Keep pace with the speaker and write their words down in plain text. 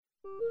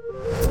Welcome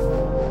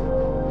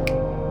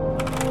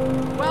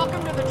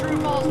to the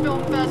True Falls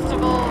Film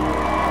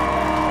Festival.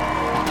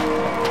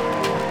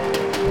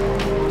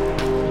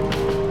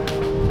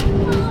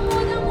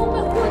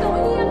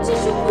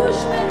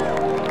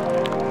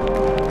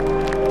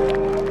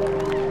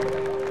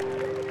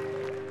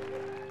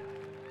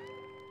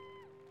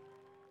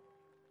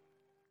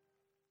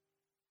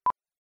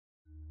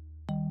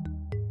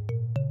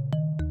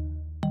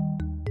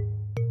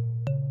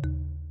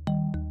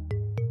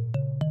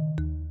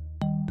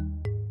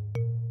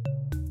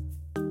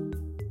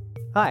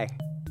 Hi,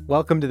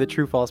 welcome to the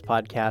True Falls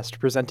podcast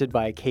presented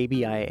by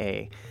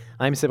KBIA.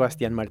 I'm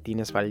Sebastian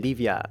Martinez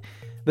Valdivia.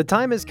 The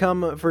time has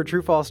come for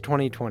True Falls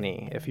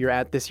 2020. If you're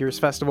at this year's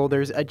festival,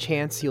 there's a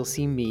chance you'll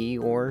see me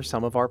or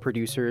some of our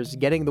producers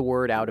getting the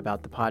word out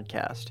about the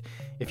podcast.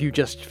 If you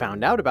just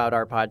found out about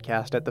our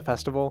podcast at the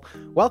festival,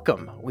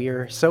 welcome. We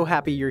are so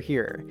happy you're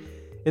here.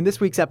 In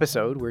this week's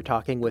episode, we're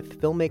talking with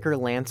filmmaker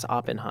Lance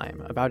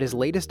Oppenheim about his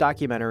latest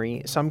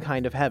documentary, Some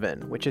Kind of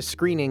Heaven, which is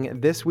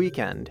screening this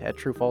weekend at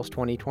True Falls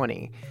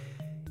 2020.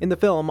 In the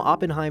film,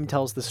 Oppenheim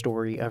tells the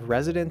story of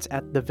residents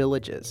at The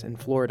Villages in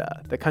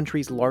Florida, the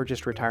country's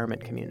largest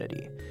retirement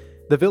community.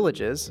 The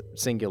Villages,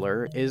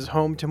 singular, is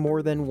home to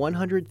more than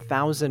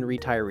 100,000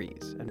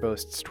 retirees and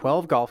boasts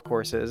 12 golf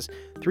courses,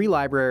 3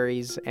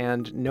 libraries,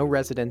 and no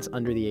residents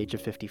under the age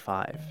of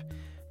 55.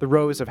 The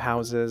rows of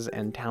houses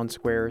and town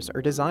squares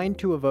are designed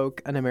to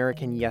evoke an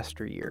American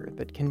yesteryear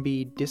that can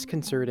be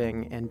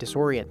disconcerting and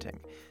disorienting,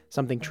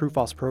 something True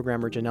False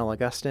programmer Janelle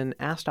Augustin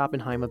asked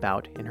Oppenheim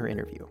about in her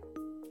interview.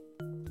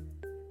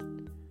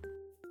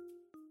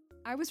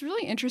 I was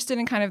really interested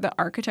in kind of the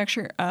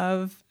architecture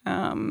of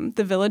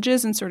the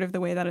Villages and sort of the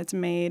way that it's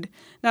made,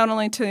 not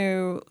only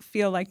to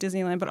feel like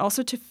Disneyland, but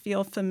also to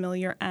feel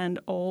familiar and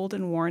old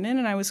and worn in.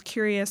 And I was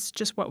curious,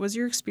 just what was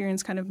your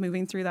experience kind of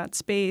moving through that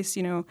space?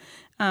 You know,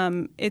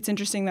 it's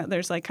interesting that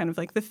there's like kind of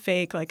like the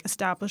fake, like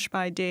established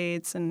by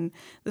dates and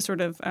the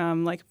sort of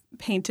like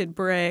painted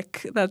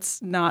brick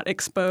that's not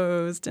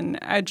exposed. And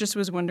I just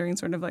was wondering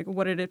sort of like,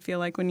 what did it feel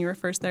like when you were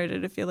first there?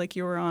 Did it feel like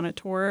you were on a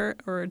tour,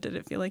 or did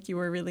it feel like you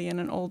were really in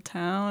an old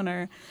town,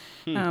 or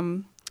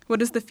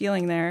what is the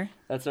feeling there?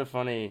 That's so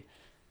funny.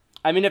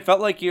 I mean, it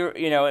felt like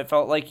it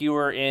felt like you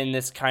were in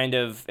this kind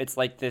of, it's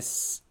like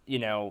this,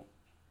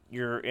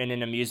 you're in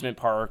an amusement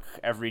park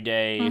every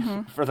day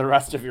for the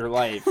rest of your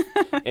life.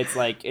 It's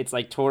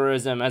like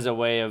tourism as a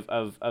way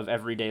of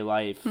everyday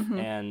life.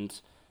 And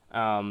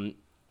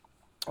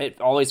it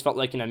always felt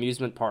like an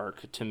amusement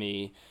park to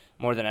me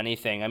more than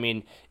anything. I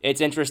mean,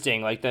 it's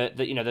interesting, like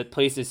the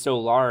place is so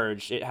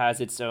large. It has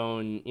its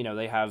own,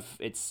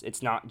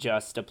 it's not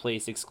just a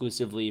place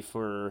exclusively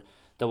for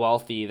the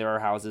wealthy. There are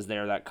houses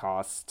there that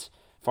cost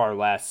far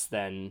less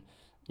than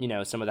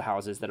some of the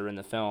houses that are in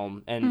the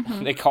film, and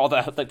they call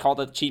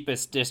the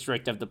cheapest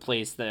district of the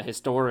place the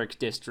historic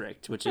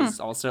district, which is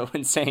also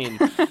insane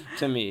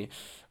to me.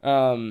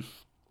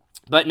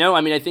 But no,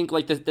 I mean, I think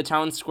like the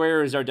town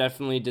squares are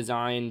definitely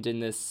designed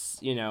in this,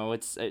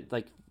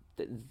 like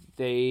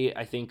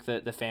I think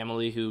that the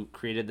family who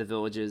created the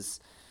Villages,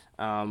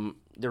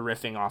 they're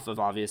riffing off of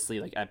obviously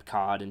like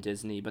Epcot and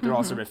Disney, but they're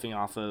also riffing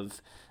off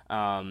of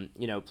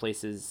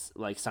places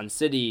like Sun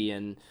City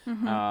and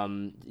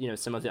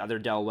some of the other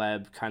Del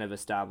Webb kind of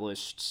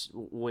established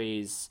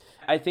ways.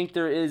 I think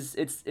there is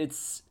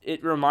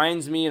it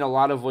reminds me in a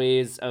lot of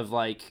ways of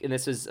like, and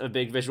this is a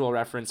big visual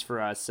reference for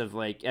us, of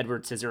like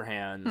Edward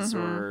Scissorhands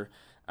or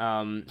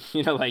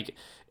like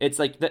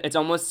it's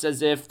almost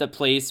as if the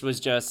place was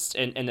just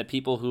and the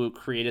people who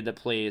created the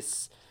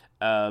place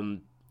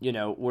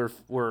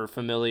were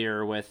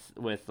familiar with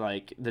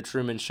like the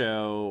Truman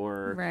Show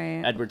or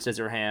Right. Edward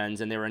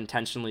Scissorhands, and they were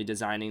intentionally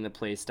designing the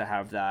place to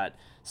have that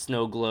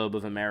snow globe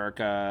of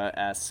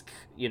America-esque,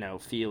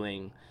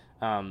 feeling.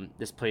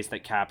 This place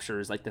that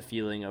captures like the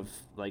feeling of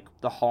like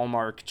the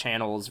Hallmark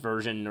Channel's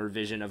version or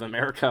vision of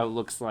America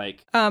looks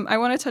like. I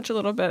want to touch a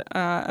little bit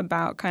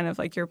about kind of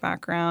like your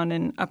background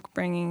and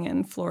upbringing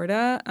in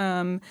Florida.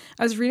 I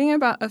was reading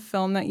about a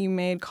film that you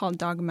made called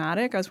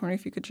Dogmatic. I was wondering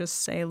if you could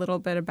just say a little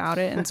bit about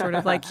it and sort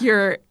of like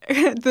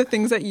the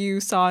things that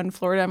you saw in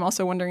Florida. I'm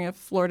also wondering if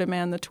Florida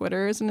Man the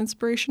Twitter is an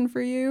inspiration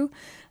for you.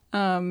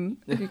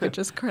 If you could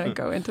just kind of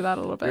go into that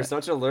a little bit. You're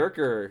such a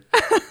lurker.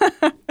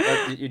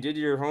 You did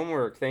your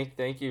homework.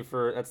 Thank you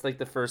for. That's like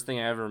the first thing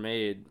I ever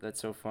made. That's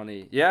so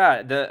funny.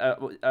 Yeah.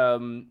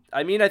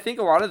 I mean, I think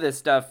a lot of this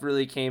stuff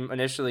really came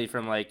initially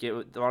from like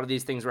a lot of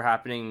these things were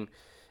happening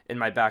in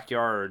my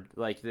backyard.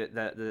 Like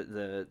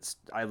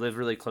I live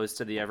really close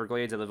to the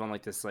Everglades. I live on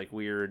like this like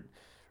weird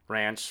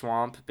ranch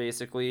swamp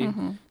basically.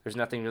 There's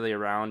nothing really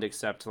around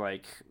except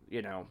like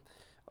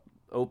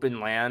open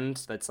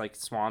land that's like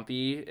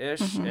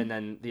swampy-ish, and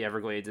then the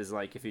Everglades is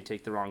like, if you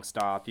take the wrong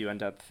stop, you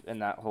end up in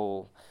that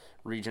whole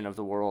region of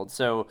the world.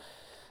 So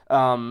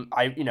growing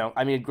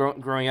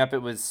up, I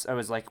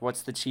was like,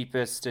 what's the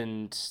cheapest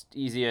and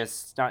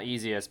easiest, not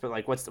easiest, but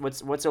like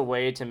what's a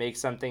way to make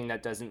something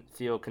that doesn't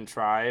feel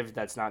contrived,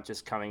 that's not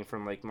just coming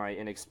from like my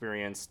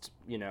inexperienced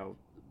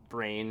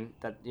brain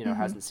that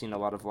hasn't seen a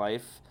lot of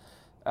life.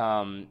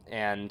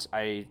 And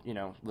I,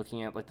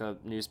 looking at like the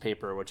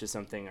newspaper, which is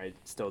something I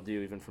still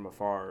do even from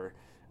afar,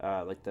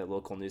 like the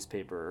local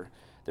newspaper,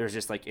 there's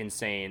just like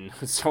insane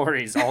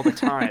stories all the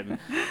time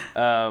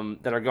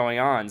that are going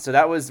on. So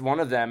that was one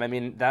of them. I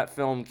mean, that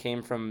film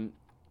came from,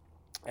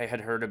 I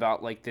had heard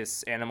about like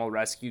this animal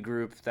rescue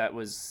group that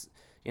was,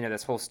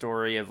 this whole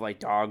story of like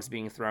dogs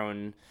being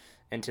thrown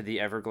into the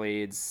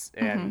Everglades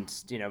and,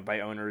 by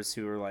owners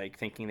who were like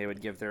thinking they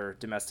would give their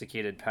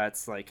domesticated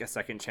pets like a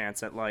second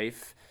chance at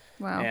life.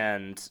 Wow.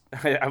 And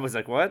I was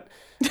like, what?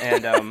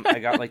 And I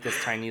got like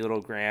this tiny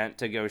little grant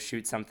to go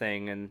shoot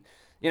something. And,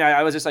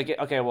 I was just like,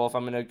 okay, well, if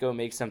I'm going to go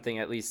make something,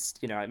 at least,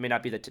 it may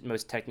not be the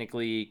most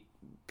technically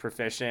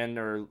proficient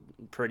or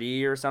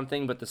pretty or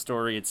something, but the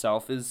story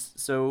itself is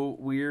so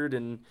weird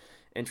and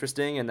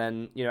interesting. And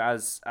then,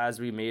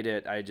 as we made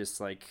it, I just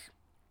like,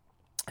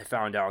 I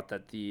found out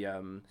that the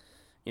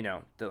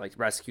like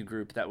rescue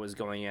group that was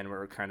going in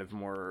were kind of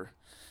more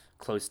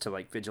close to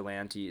like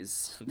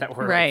vigilantes that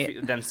were right.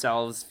 like,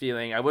 themselves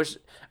feeling. I wish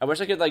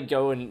I could like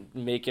go and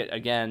make it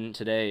again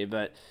today,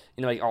 but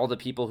like all the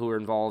people who were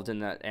involved in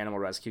that animal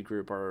rescue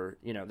group are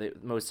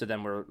most of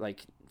them were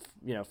like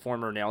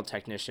former nail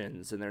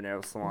technicians, and their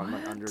nail salon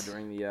went under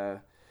during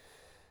the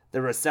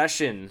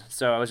recession.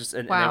 So I was just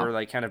and they were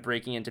like kind of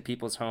breaking into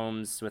people's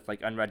homes with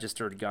like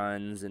unregistered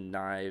guns and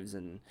knives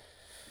and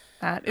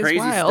that is crazy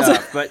wild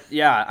stuff. But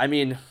yeah, I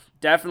mean,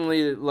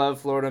 definitely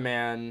love Florida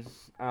Man.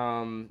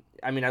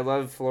 I mean, I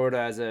love Florida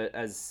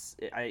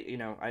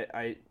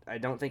I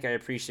don't think I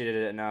appreciated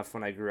it enough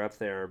when I grew up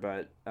there,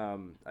 but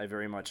I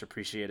very much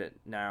appreciate it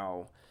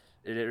now.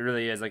 It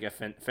really is like a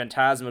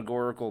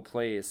phantasmagorical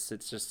place.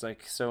 It's just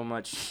like so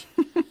much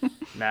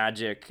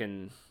magic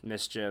and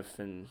mischief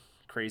and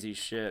crazy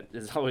shit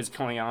is always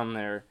going on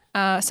there.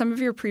 Some of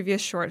your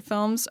previous short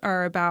films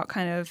are about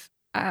kind of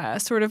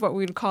sort of what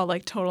we would call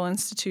like total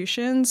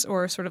institutions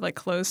or sort of like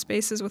closed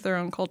spaces with their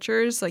own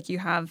cultures. Like you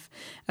have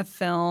a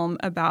film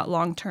about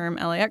long-term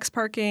LAX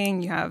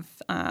parking. You have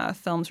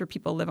films where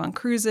people live on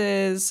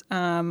cruises.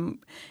 I'm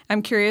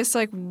curious,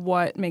 like,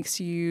 what makes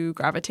you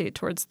gravitate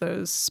towards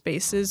those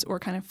spaces or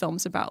kind of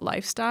films about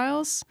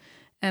lifestyles?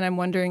 And I'm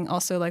wondering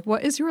also, like,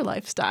 what is your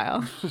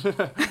lifestyle?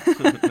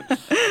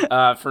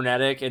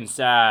 Frenetic and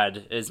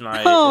sad is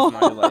my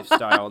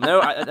lifestyle. No,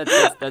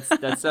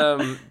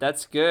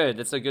 that's good.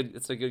 It's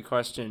a good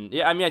question.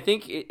 Yeah, I mean, I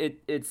think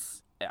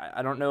it's.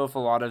 I don't know if a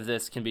lot of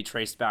this can be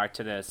traced back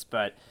to this,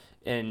 but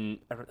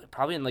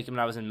probably in like when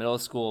I was in middle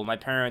school, my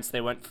parents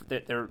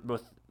they're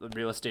both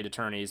real estate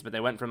attorneys, but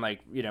they went from like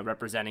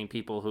representing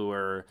people who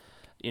were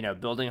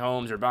building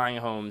homes or buying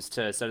homes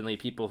to suddenly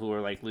people who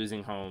are like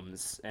losing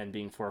homes and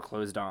being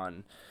foreclosed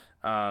on.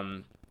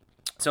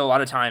 So a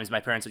lot of times my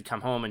parents would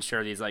come home and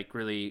share these like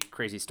really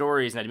crazy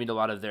stories, and I'd meet a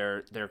lot of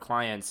their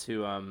clients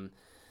who, I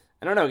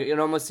don't know, it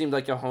almost seemed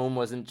like a home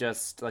wasn't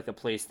just like a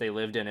place they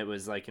lived in. It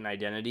was like an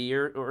identity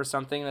or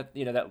something that,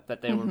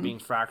 that they were being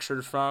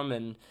fractured from.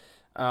 And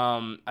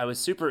I was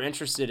super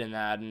interested in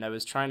that, and I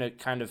was trying to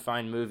kind of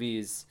find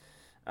movies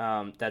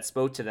that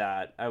spoke to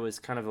that. I was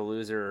kind of a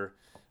loser.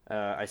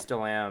 I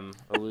still am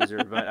a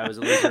loser, but I was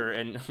a loser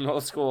in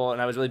middle school,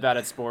 and I was really bad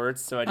at sports,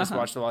 so I just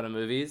watched a lot of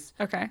movies.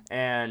 Okay.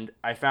 And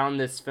I found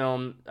this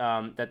film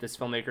that this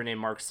filmmaker named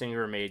Mark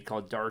Singer made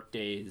called Dark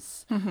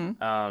Days,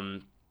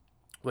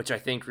 which I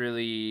think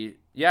really,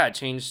 it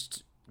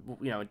changed,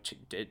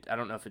 I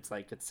don't know if it's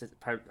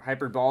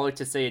hyperbolic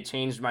to say it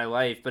changed my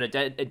life, but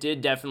it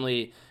did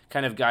definitely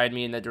kind of guide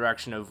me in the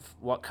direction of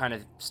what kind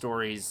of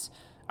stories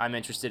I'm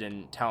interested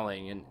in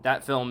telling. And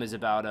that film is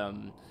about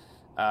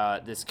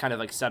this kind of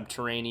like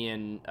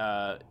subterranean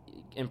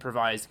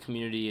improvised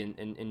community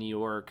in New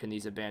York, and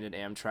these abandoned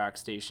Amtrak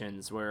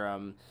stations where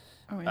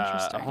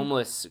a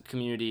homeless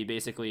community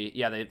basically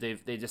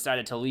they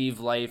decided to leave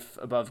life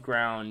above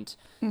ground,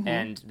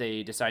 and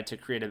they decide to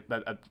create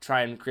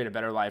try and create a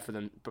better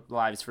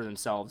lives for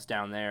themselves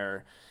down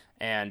there.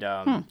 And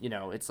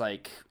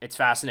it's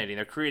fascinating.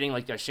 They're creating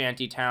like a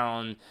shanty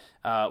town.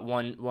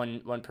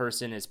 One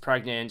person is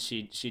pregnant.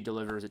 She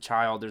delivers a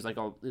child. There's like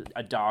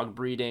a dog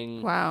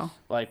breeding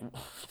like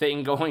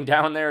thing going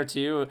down there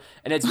too,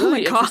 and it's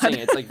really interesting.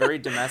 It's like very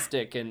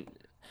domestic, and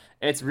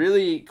it's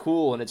really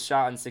cool, and it's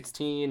shot in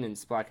 16 and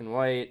it's black and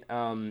white.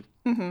 But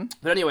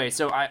anyway,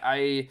 so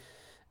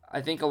I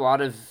think a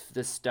lot of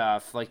this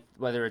stuff, like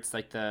whether it's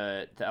like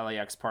the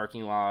LAX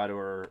parking lot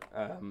or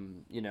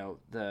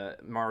the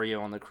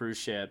Mario on the cruise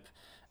ship,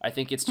 I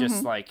think it's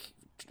just like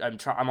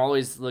I'm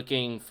always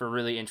looking for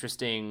really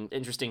interesting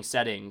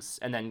settings,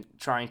 and then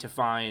trying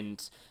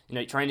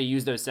to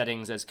use those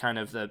settings as kind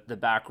of the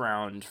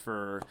background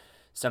for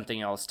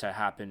something else to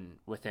happen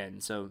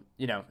within. So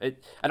I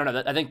don't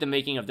know. I think the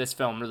making of this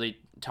film really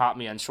taught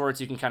me on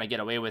shorts you can kind of get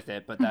away with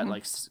it, but that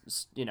like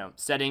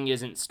setting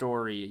isn't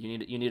story.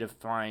 You need to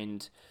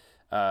find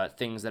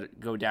things that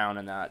go down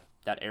in that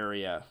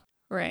area.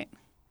 Right.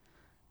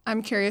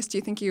 I'm curious, do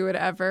you think you would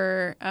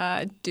ever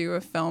do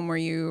a film where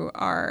you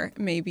are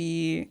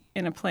maybe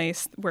in a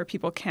place where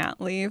people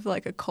can't leave,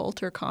 like a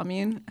cult or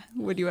commune?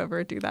 Would you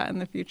ever do that in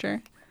the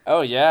future?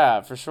 Oh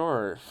yeah, for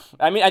sure.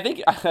 I mean, I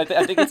think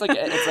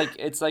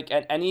it's like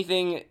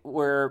anything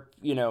where,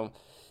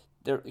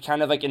 they're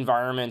kind of like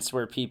environments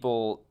where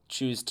people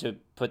choose to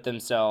put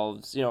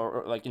themselves,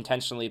 or like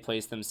intentionally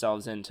place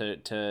themselves in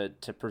to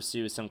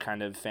pursue some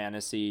kind of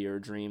fantasy or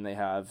dream they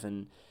have.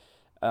 And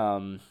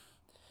um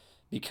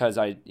because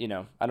I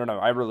don't know,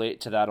 I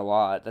relate to that a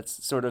lot.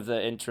 That's sort of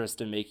the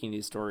interest in making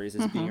these stories,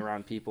 is being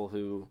around people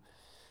who,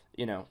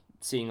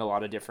 seeing a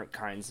lot of different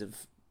kinds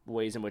of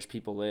ways in which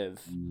people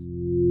live.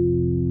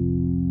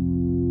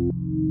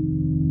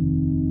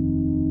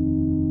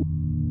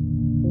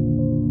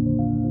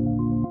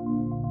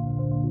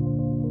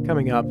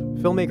 Coming up,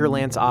 filmmaker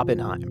Lance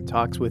Oppenheim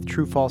talks with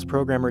True False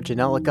programmer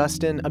Janelle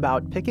Augustin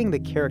about picking the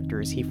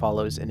characters he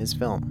follows in his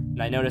film.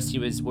 And I noticed he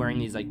was wearing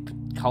these like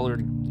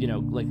colored,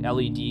 like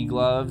LED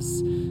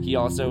gloves. He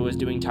also was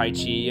doing Tai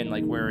Chi and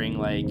like wearing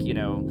like,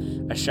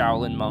 a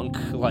Shaolin monk,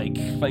 like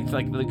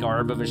the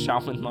garb of a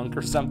Shaolin monk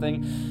or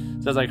something.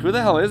 So I was like, who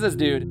the hell is this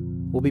dude?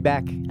 We'll be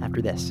back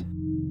after this.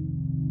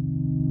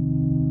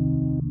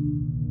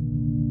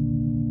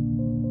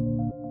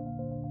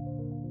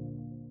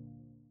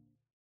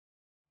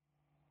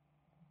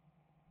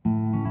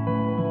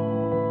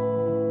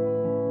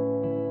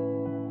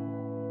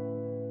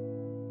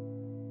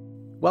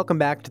 Welcome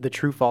back to the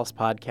True False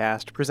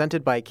podcast,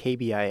 presented by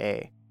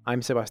KBIA.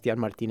 I'm Sebastián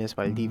Martínez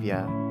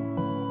Valdivia.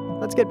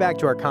 Let's get back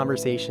to our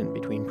conversation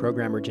between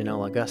programmer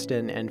Janelle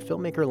Augustin and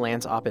filmmaker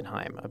Lance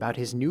Oppenheim about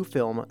his new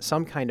film,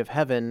 Some Kind of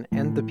Heaven,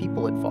 and the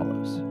people it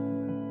follows.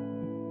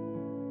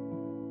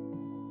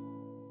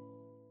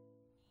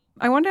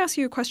 I wanted to ask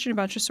you a question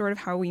about just sort of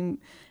how you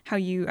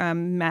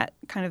met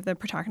kind of the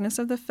protagonists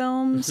of the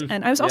films,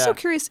 and I was also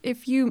curious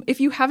if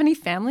you have any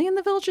family in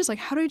the Villages. Like,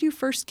 how did you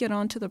first get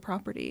onto the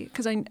property?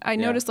 Because I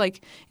noticed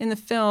like in the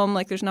film,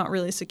 like there's not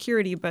really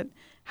security, but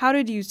how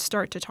did you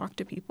start to talk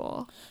to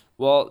people?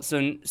 Well,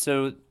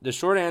 so the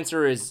short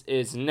answer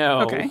is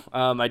no. Okay.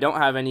 I don't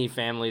have any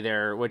family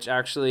there, which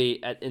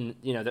actually in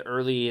the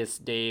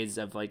earliest days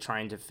of like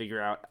trying to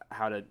figure out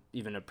how to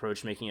even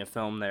approach making a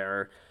film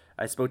there,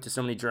 I spoke to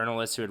so many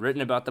journalists who had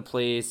written about the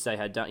place. I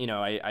had done,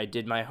 I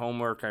did my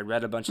homework. I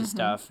read a bunch of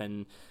stuff,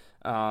 and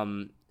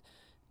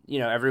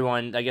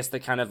everyone, I guess the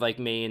kind of like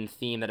main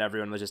theme that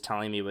everyone was just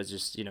telling me was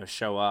just,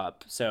 show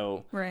up.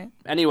 So right.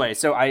 Anyway,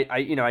 so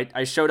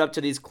I showed up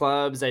to these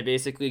clubs. I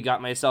basically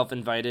got myself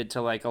invited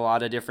to like a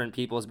lot of different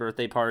people's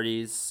birthday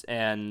parties,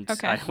 and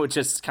I would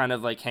just kind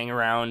of like hang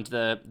around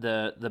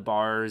the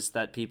bars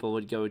that people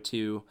would go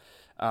to.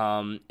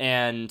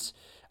 And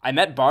I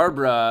met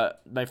Barbara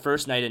my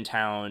first night in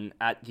town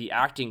at the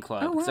acting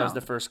club, because that was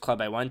the first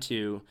club I went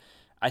to.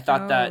 I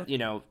thought that,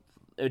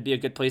 it would be a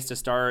good place to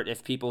start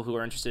if people who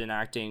are interested in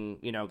acting,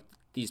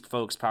 these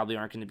folks probably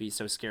aren't going to be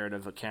so scared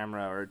of a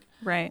camera or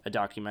a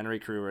documentary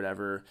crew or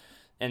whatever.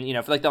 And,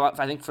 for like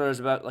I think for it was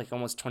about like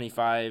almost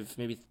 25,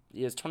 maybe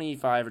it was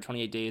 25 or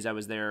 28 days I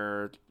was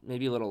there,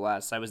 maybe a little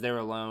less. I was there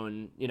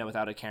alone,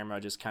 without a camera,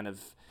 just kind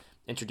of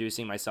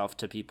introducing myself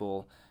to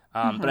people.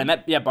 But I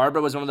met,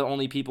 Barbara was one of the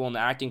only people in the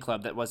acting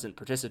club that wasn't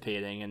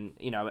participating. And,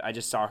 I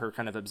just saw her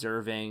kind of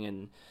observing,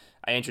 and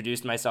I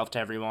introduced myself to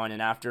everyone.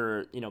 And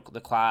after,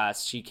 the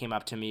class, she came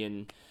up to me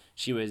and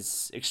she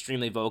was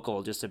extremely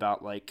vocal just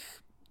about like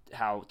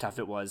how tough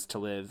it was to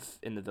live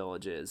in the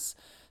Villages.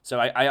 So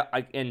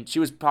I and she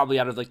was probably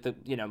out of like the,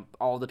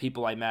 all the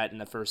people I met in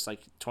the first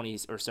like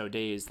 20 or so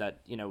days that,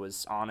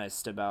 was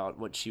honest about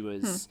what she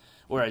was,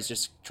 or was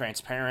just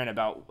transparent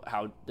about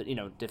how,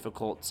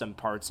 difficult some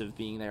parts of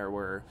being there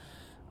were.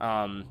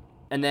 And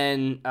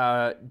then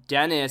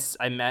Dennis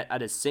I met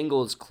at a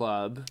singles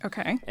club.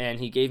 Okay.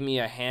 And he gave me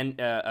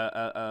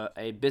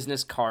a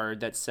business card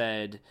that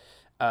said,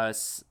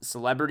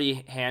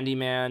 celebrity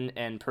handyman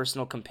and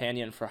personal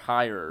companion for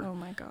hire. Oh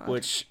my God.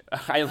 Which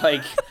I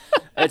like.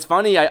 It's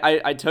funny.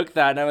 I took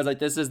that and I was like,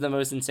 this is the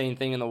most insane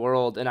thing in the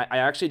world. And I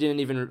actually didn't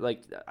even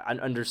like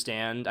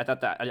understand. I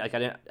thought that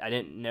I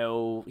didn't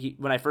know.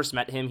 When I first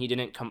met him, he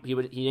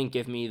didn't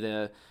give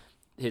me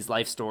his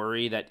life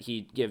story that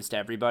he gives to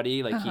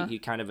everybody. Like he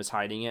kind of was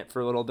hiding it for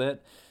a little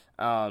bit.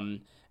 And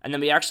then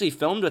we actually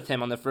filmed with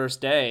him on the first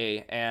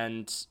day,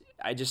 and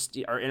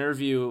our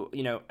interview,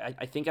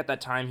 I think at that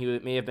time he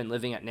may have been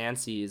living at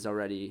Nancy's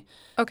already.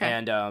 Okay.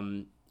 And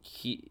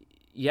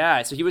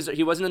so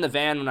he wasn't in the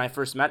van when I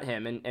first met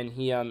him, and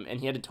he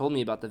had told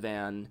me about the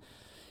van.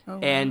 Oh,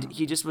 and wow.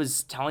 He just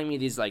was telling me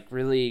these like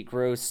really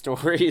gross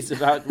stories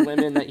about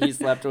women that he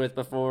slept with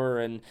before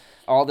and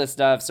all this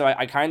stuff. So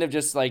I kind of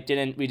just like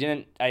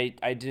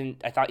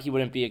I thought he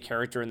wouldn't be a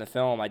character in the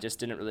film. I just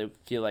didn't really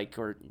feel like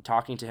we're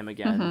talking to him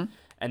again.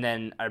 And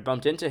then I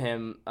bumped into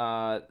him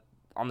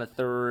on the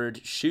third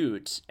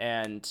shoot,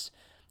 and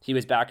he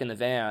was back in the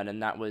van,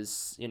 and that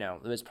was,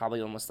 it was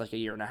probably almost like a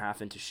year and a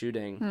half into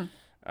shooting.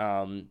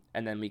 And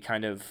then we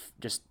kind of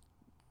just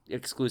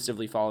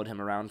exclusively followed him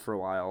around for a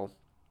while.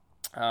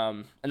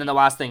 And then the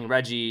last thing,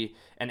 Reggie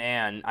and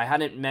Anne. I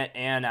hadn't met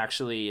Anne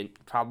actually, and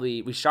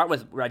we shot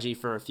with Reggie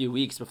for a few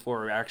weeks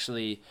before we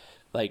actually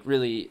like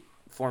really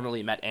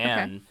formally met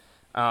Anne.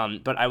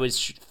 Okay. But I was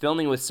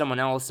filming with someone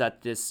else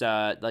at this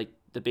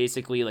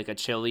basically like a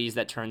Chili's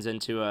that turns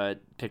into a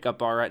pickup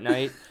bar at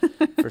night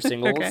for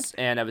singles. Okay.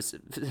 And I was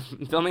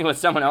filming with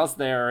someone else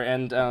there,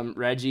 and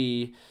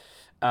Reggie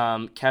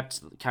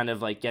kept kind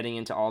of like getting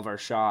into all of our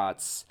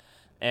shots.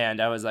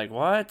 And I was like,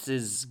 what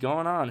is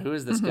going on? Who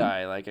is this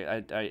guy? Like,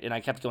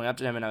 I kept going up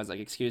to him, and I was like,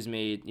 excuse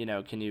me,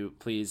 can you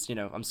please,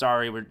 I'm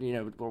sorry,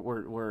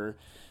 we're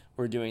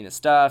doing this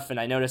stuff. And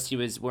I noticed he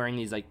was wearing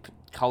these like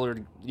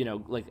colored,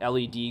 like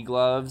LED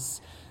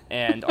gloves,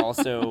 and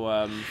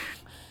also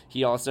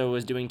he also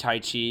was doing Tai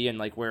Chi and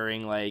like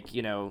wearing like,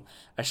 a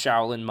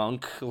Shaolin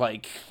monk,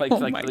 like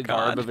the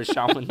garb of a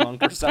Shaolin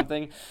monk or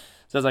something.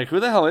 So I was like, who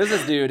the hell is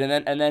this dude?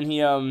 And then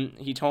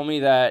he told me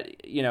that,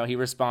 he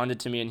responded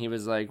to me and he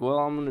was like, well,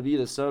 I'm going to be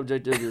the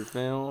subject of your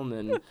film,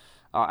 and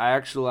I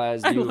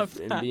actualized you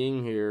in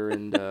being here,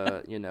 and,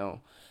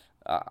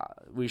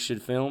 we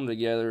should film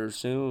together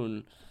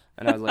soon.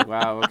 And I was like,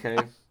 wow, okay.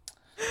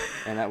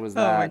 And that was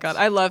that. Oh my God,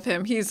 I love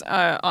him. He's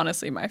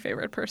honestly my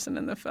favorite person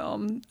in the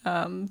film.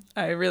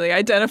 I really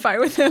identify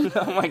with him.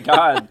 Oh my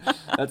God,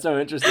 that's so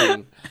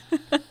interesting.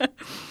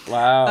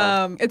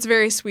 Wow. It's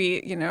very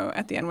sweet,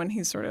 at the end when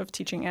he's sort of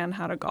teaching Anne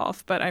how to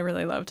golf. But I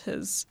really loved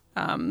his.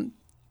 I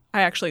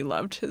actually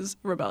loved his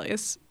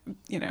rebellious,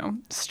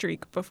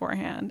 streak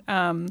beforehand.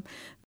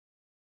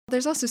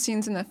 There's also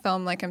scenes in the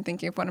film, like I'm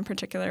thinking of one in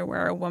particular,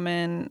 where a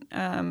woman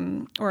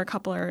or a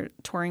couple are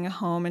touring a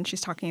home, and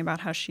she's talking about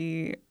how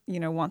she,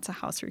 wants a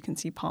house where you can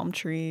see palm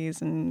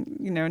trees and,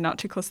 not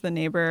too close to the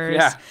neighbors.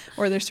 Yeah.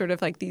 Or there's sort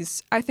of like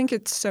these, I think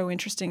it's so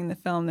interesting in the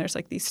film, there's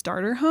like these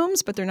starter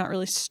homes, but they're not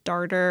really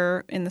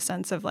starter in the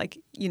sense of like,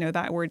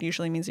 that word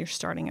usually means you're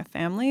starting a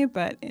family,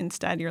 but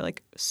instead you're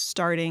like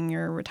starting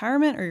your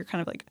retirement, or you're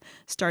kind of like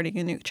starting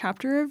a new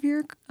chapter of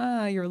your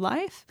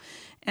life.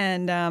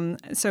 And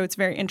so it's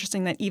very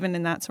interesting that even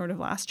in that sort of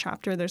last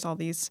chapter, there's all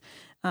these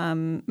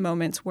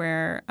moments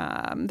where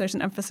there's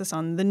an emphasis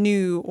on the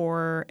new,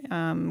 or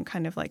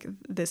kind of like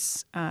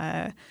this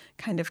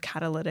kind of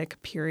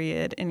catalytic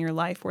period in your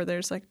life where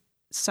there's like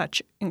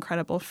such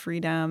incredible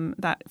freedom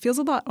that feels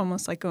a lot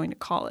almost like going to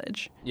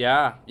college.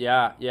 Yeah.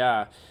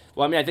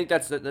 Well, I mean, I think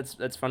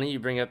that's funny you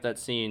bring up that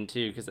scene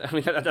too, because I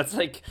mean that's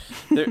like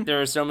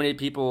there are so many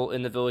people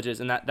in the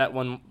Villages, and that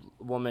one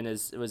woman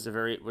was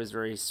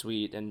very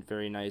sweet and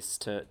very nice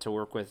to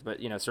work with. But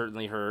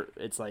certainly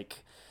it's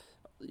like,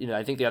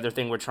 I think the other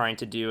thing we're trying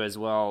to do as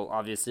well,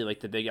 obviously, like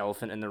the big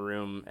elephant in the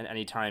room, and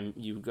anytime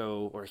you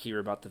go or hear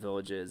about the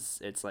Villages,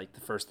 it's like the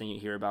first thing you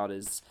hear about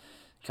is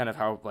kind of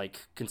how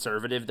like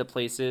conservative the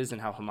place is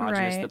and how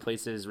homogenous the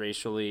place is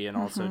racially and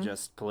also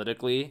just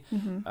politically.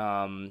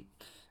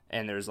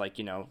 And there's like,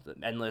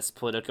 endless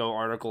Politico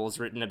articles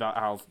written about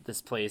how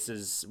this place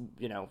is,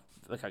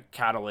 like a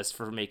catalyst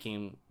for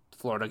making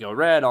Florida go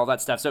red, all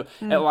that stuff. So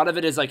a lot of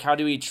it is like, how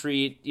do we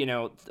treat,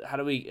 how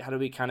do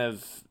we kind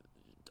of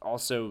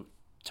also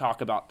talk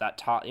about that,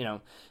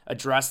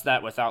 address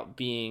that without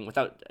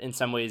in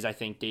some ways, I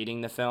think,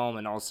 dating the film.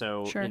 And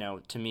also,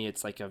 to me,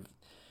 it's like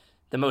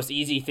the most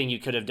easy thing you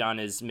could have done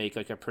is make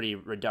like a pretty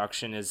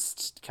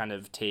reductionist kind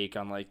of take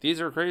on like, these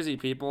are crazy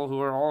people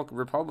who are all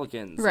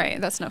Republicans. Right.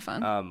 That's no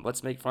fun.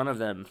 Let's make fun of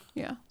them.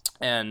 Yeah.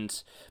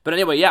 But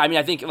anyway, yeah, I mean,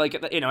 I think like,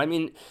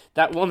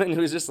 that woman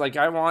who's just like,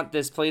 I want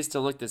this place to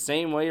look the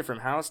same way from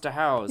house to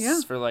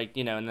house for like,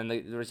 and then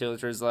the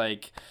realtor's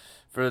like,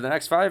 for the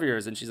next 5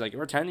 years, and she's like,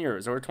 or 10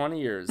 years, or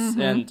 20 years,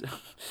 and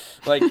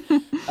like,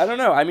 I don't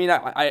know. I mean,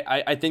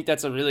 I think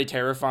that's a really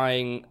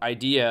terrifying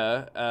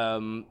idea.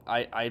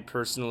 I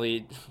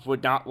personally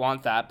would not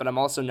want that, but I'm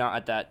also not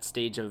at that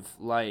stage of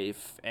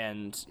life,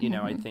 and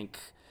I think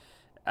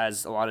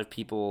as a lot of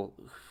people,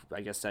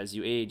 I guess as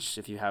you age,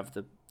 if you have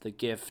the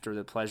gift or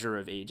the pleasure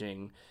of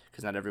aging,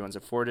 because not everyone's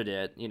afforded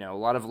it, a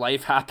lot of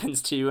life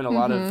happens to you, and a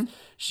lot of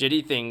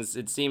shitty things,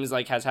 it seems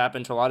like, has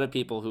happened to a lot of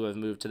people who have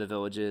moved to the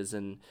Villages.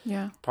 And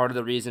part of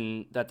the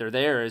reason that they're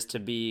there is to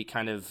be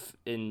kind of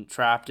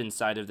trapped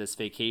inside of this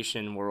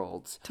vacation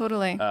world.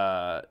 Totally.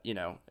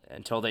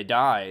 Until they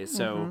die.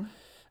 So,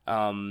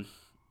 I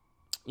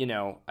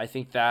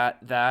think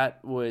that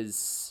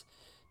was,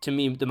 to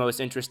me, the most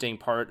interesting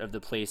part of the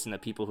place and the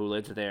people who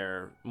lived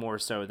there, more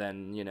so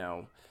than,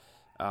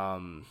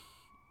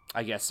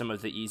 I guess some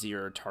of the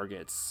easier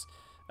targets,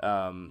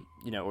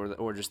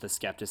 or just the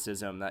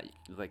skepticism that,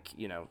 like,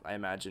 I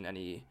imagine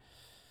any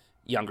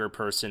younger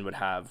person would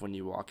have when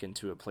you walk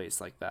into a place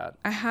like that.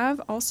 I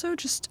have also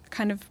just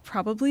kind of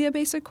probably a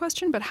basic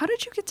question, but how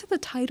did you get to the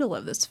title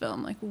of this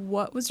film? Like,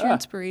 what was your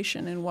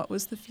inspiration, and what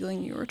was the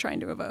feeling you were trying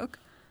to evoke?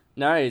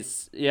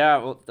 Nice. Yeah.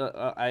 Well,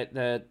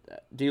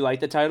 do you like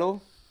the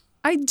title?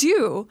 I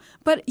do,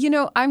 but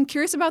I'm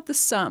curious about the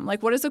sum.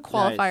 Like, what is a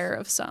qualifier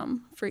of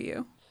sum for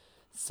you?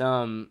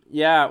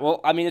 Yeah, well,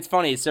 I mean, it's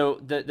funny.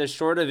 So the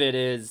short of it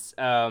is,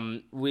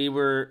 we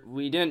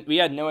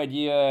had no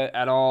idea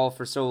at all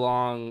for so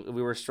long.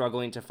 We were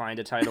struggling to find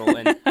a title,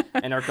 and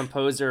and our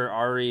composer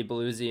Ari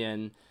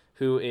Belouzian,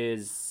 who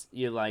is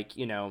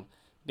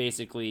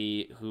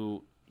basically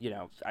who,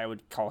 I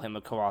would call him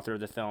a co-author of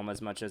the film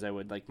as much as I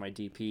would like my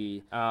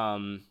DP.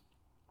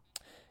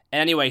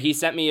 Anyway, he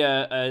sent me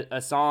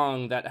a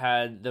song that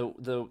had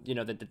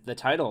the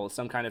title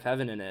 "Some Kind of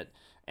Heaven" in it,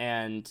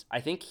 and I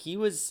think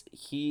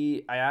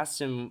I asked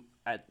him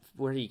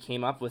where he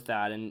came up with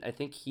that, and I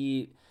think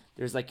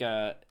there's like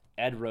a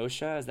Ed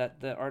Rocha, is that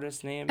the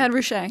artist's name? Ed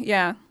Rocha,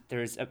 yeah.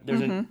 There's a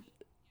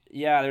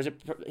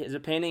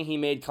painting he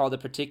made called "A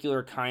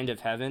Particular Kind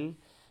of Heaven,"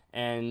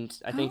 and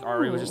I think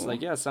Ari was just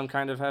like, yeah, "Some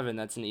Kind of Heaven."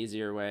 That's an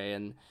easier way,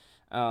 and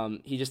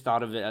he just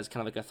thought of it as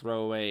kind of like a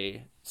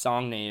throwaway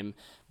song name.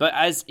 But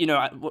as you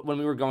know, when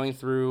we were going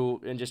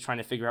through and just trying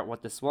to figure out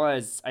what this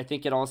was, I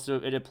think it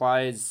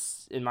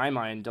applies in my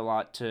mind a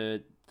lot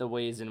to the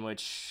ways in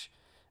which,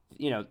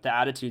 the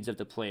attitudes of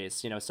the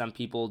place. Some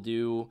people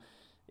do,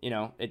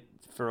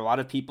 for a lot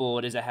of people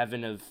it is a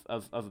heaven of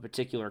a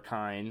particular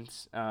kind,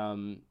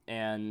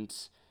 and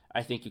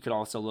I think you could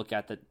also look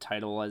at the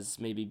title as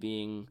maybe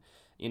being,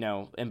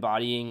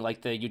 embodying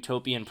like the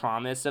utopian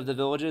promise of the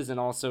villages, and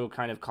also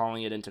kind of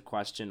calling it into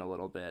question a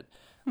little bit,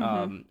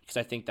 because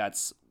I think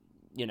that's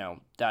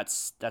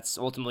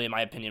ultimately, in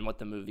my opinion, what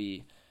the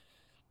movie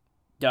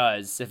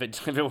does if it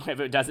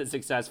does it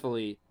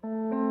successfully.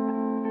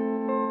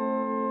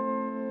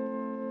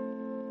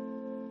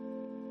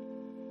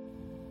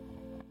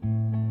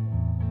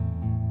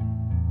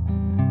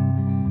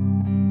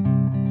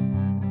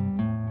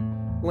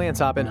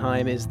 Lance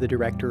Oppenheim is the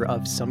director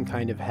of Some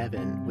Kind of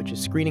Heaven, which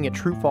is screening at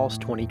True False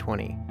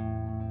 2020.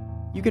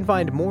 You can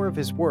find more of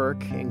his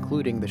work,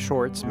 including the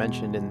shorts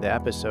mentioned in the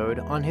episode,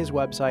 on his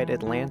website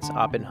at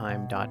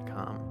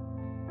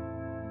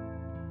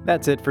lanceoppenheim.com.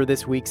 That's it for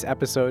this week's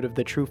episode of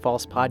the True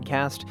False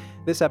podcast.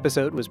 This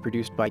episode was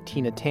produced by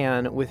Tina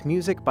Tan with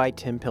music by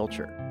Tim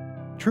Pilcher.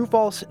 True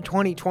False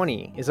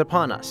 2020 is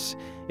upon us.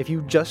 If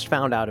you just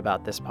found out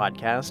about this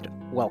podcast,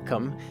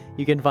 welcome.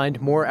 You can find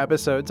more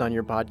episodes on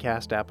your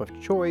podcast app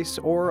of choice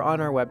or on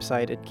our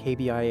website at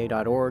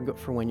kbia.org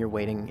for when you're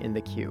waiting in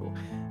the queue.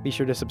 Be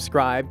sure to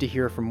subscribe to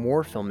hear from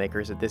more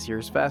filmmakers at this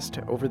year's fest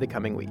over the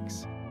coming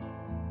weeks.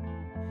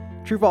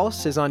 True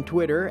False is on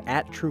Twitter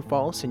at True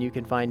False, and you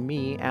can find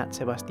me at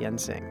Sebastian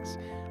Sings.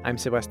 I'm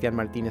Sebastian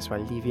Martinez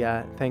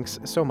Valdivia. Thanks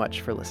so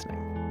much for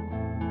listening.